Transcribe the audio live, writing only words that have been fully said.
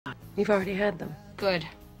You've already had them. Good.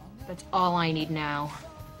 That's all I need now.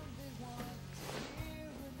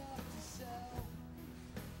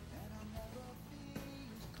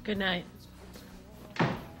 Good night.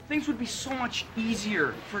 Things would be so much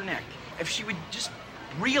easier for Nick if she would just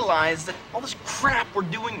realize that all this crap we're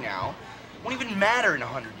doing now won't even matter in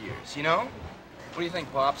 100 years, you know? What do you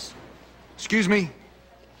think, Pops? Excuse me.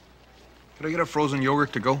 Could I get a frozen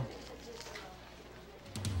yogurt to go?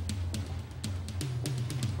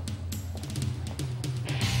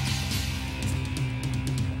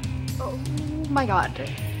 Oh my God.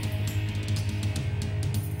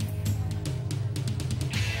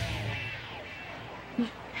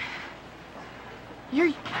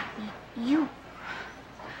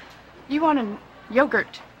 You want a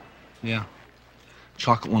yogurt? Yeah.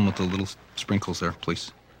 Chocolate one with the little sprinkles there,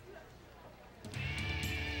 please.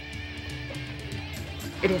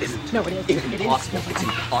 It is. No, it is. It's impossible. It's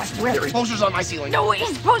impossible. There are posters on my ceiling. No,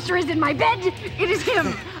 his poster is in my bed. It is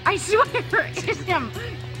him. I swear, it is him.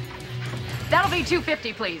 That'll be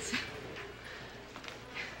 $2.50, please.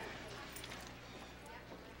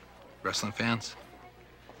 Wrestling fans?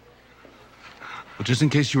 Well, just in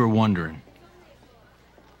case you were wondering,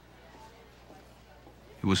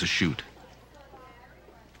 it was a shoot.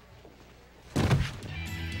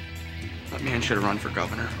 That man should have run for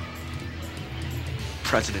governor.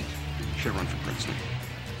 President should have run for president.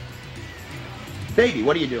 Baby,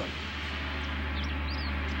 what are you doing?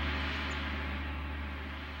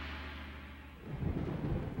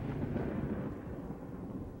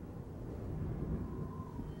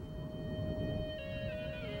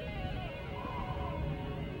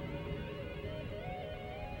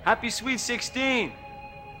 Happy Sweet 16!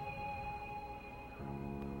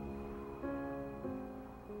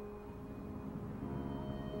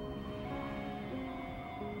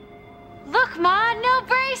 Look, Ma, no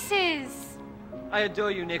braces! I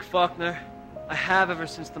adore you, Nick Faulkner. I have ever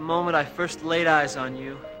since the moment I first laid eyes on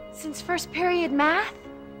you. Since first period math?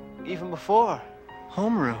 Even before.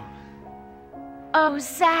 Homeroom. Oh,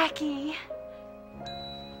 Zachy.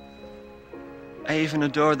 I even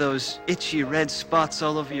adore those itchy red spots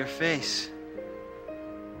all over your face.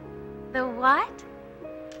 The what?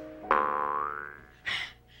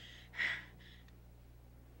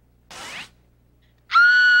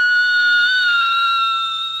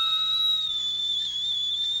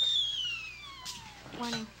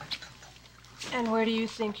 Morning. And where do you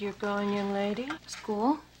think you're going, young lady?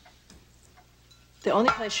 School? The only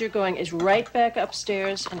place you're going is right back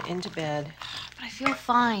upstairs and into bed. But I feel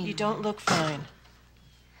fine. You don't look fine.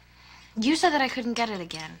 You said that I couldn't get it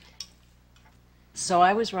again. So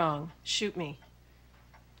I was wrong. Shoot me.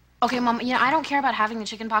 Okay, Mom, you know, I don't care about having the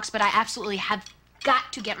chicken pox, but I absolutely have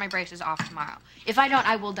got to get my braces off tomorrow. If I don't,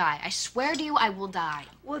 I will die. I swear to you, I will die.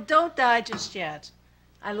 Well, don't die just yet.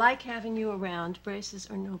 I like having you around, braces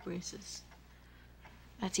or no braces.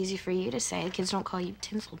 That's easy for you to say. Kids don't call you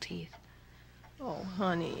tinsel teeth. Oh,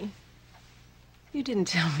 honey. You didn't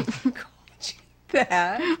tell me I called you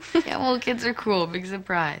that. Yeah, well, kids are cool. Big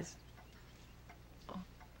surprise. Oh,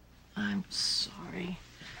 I'm sorry.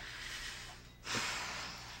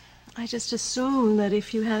 I just assumed that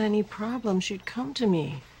if you had any problems, you'd come to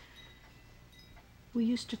me. We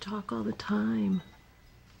used to talk all the time.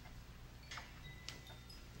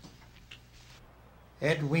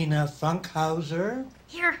 Edwina Funkhauser,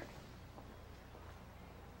 Here.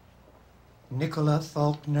 Nicola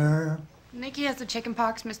Faulkner. Nikki has the chicken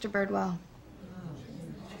pox, Mr. Birdwell.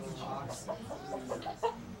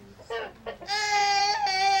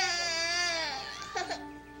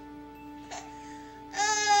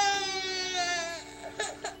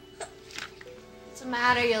 What's the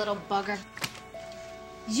matter, you little bugger?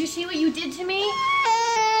 Did you see what you did to me?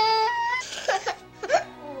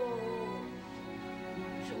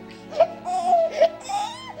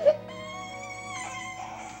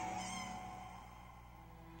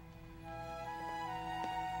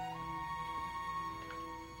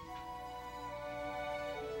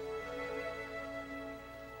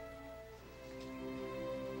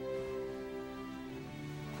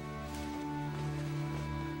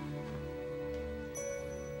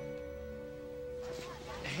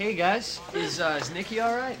 Hey, guys. Is Nikki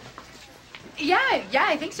all right? Yeah,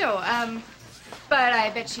 I think so. But I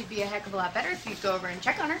bet she'd be a heck of a lot better if you'd go over and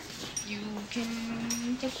check on her. You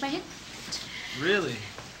can take my hint. Really?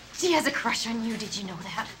 She has a crush on you. Did you know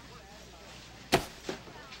that?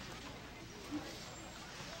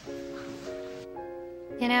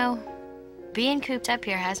 You know, being cooped up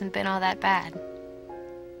here hasn't been all that bad.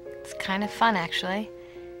 It's kind of fun, actually.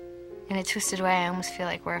 In a twisted way, I almost feel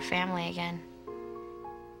like we're a family again.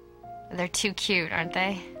 They're too cute, aren't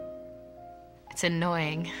they? It's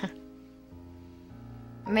annoying.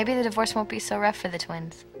 Maybe the divorce won't be so rough for the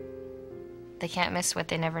twins. They can't miss what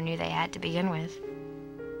they never knew they had to begin with.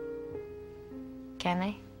 Can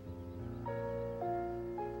they?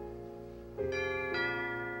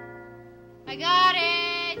 I got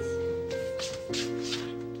it!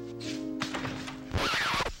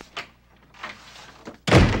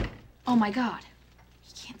 Oh my God.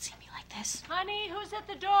 He can't see me like this. Honey, who's at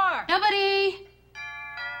the door? Nobody!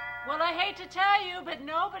 Well, I hate to tell you, but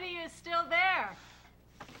nobody is still there.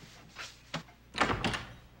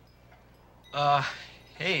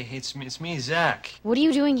 Hey, it's me, Zach. What are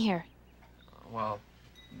you doing here? Well,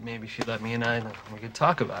 maybe if you let me in, we could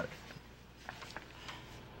talk about it.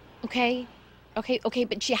 Okay,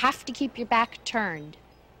 but you have to keep your back turned.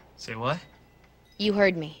 Say what? You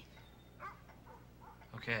heard me.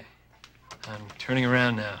 Okay. I'm turning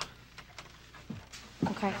around now.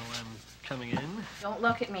 Okay. Now I'm coming in. Don't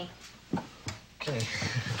look at me. Okay.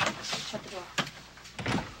 Shut the door.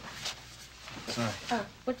 Sorry. Oh,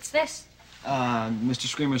 what's this? Mr.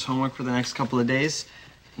 Screamer's homework for the next couple of days.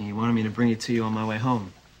 He wanted me to bring it to you on my way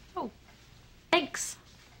home. Oh, thanks.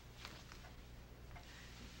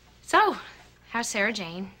 So, how's Sarah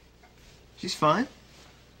Jane? She's fine.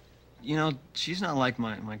 You know, she's not like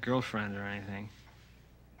my girlfriend or anything.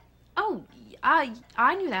 Oh, I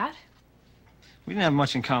knew that. We didn't have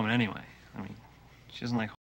much in common anyway. I mean, she doesn't like